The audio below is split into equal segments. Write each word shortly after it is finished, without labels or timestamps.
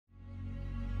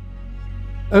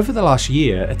Over the last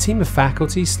year, a team of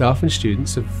faculty, staff and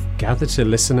students have gathered to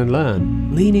listen and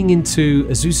learn, leaning into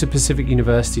Azusa Pacific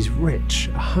University's rich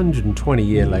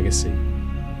 120-year legacy.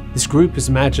 This group has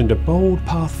imagined a bold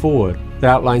path forward that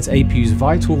outlines APU's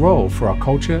vital role for our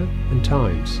culture and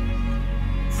times.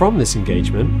 From this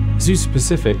engagement, Azusa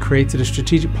Pacific created a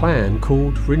strategic plan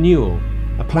called Renewal,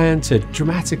 a plan to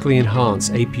dramatically enhance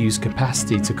APU's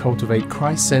capacity to cultivate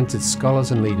Christ-centered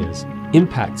scholars and leaders,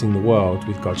 impacting the world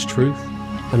with God's truth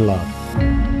and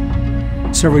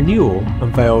love. So Renewal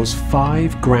unveils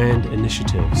 5 grand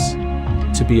initiatives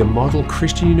to be a model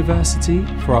Christian university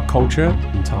for our culture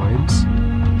and times,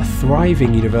 a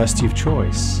thriving university of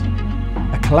choice,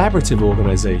 a collaborative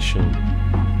organization,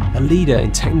 a leader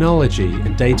in technology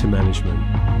and data management,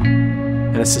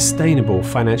 and a sustainable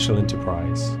financial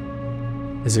enterprise.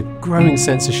 There's a growing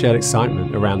sense of shared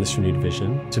excitement around this renewed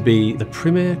vision to be the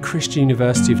premier Christian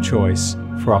university of choice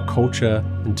for our culture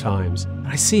and times.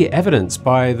 I see it evidenced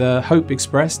by the hope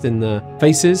expressed in the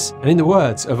faces and in the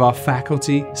words of our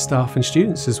faculty, staff, and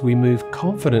students as we move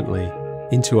confidently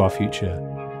into our future.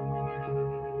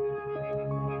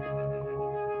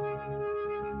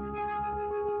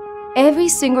 Every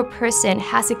single person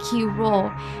has a key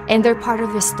role, and they're part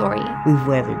of the story. We've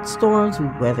weathered storms,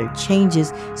 we've weathered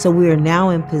changes, so we are now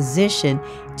in position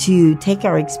to take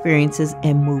our experiences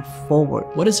and move forward.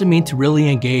 What does it mean to really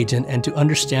engage and to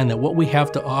understand that what we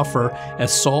have to offer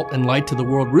as salt and light to the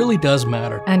world really does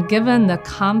matter? And given the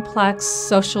complex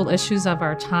social issues of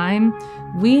our time,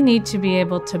 we need to be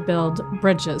able to build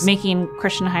bridges. Making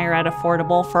Christian higher ed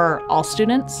affordable for all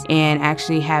students. And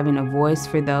actually having a voice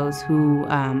for those who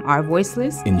are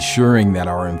voiceless. Ensuring that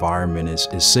our environment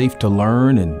is safe to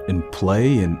learn and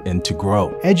play and to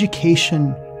grow.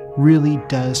 Education really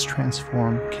does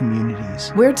transform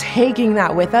communities. We're taking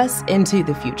that with us into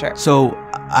the future. So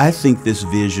I think this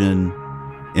vision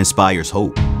inspires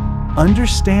hope.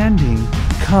 Understanding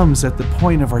comes at the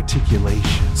point of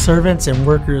articulation. Servants and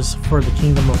workers for the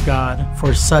kingdom of God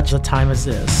for such a time as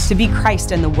this. To be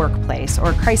Christ in the workplace,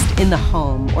 or Christ in the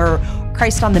home, or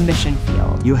Christ on the mission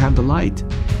field. You have the light,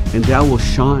 and that will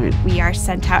shine. We are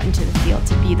sent out into the field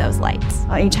to be those lights.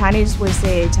 In Chinese we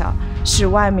say it, 使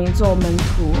万民做门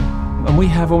徒. And we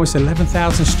have almost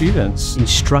 11,000 students.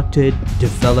 Instructed,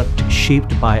 developed,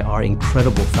 shaped by our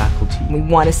incredible faculty. We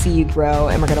want to see you grow,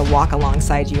 and we're going to walk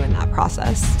alongside you in that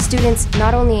process. Students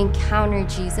not only encounter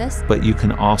Jesus, but you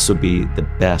can also be the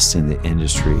best in the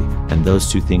industry. And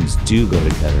those two things do go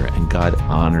together, and God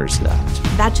honors that.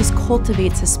 That just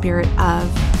cultivates a spirit of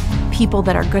people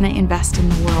that are going to invest in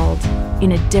the world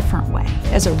in a different way.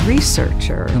 As a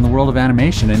researcher, in the world of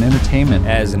animation and entertainment,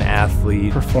 as an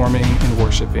athlete, performing and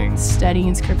worshiping,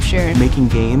 studying scripture, making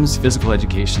games, physical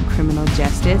education, criminal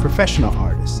justice, professional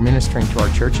artists, ministering to our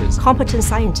churches, competent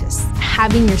scientists.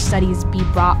 Having your studies be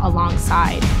brought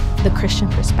alongside the Christian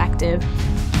perspective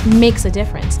makes a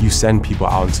difference. You send people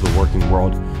out into the working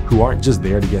world who aren't just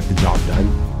there to get the job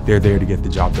done, they're there to get the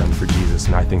job done for Jesus,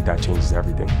 and I think that changes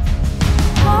everything.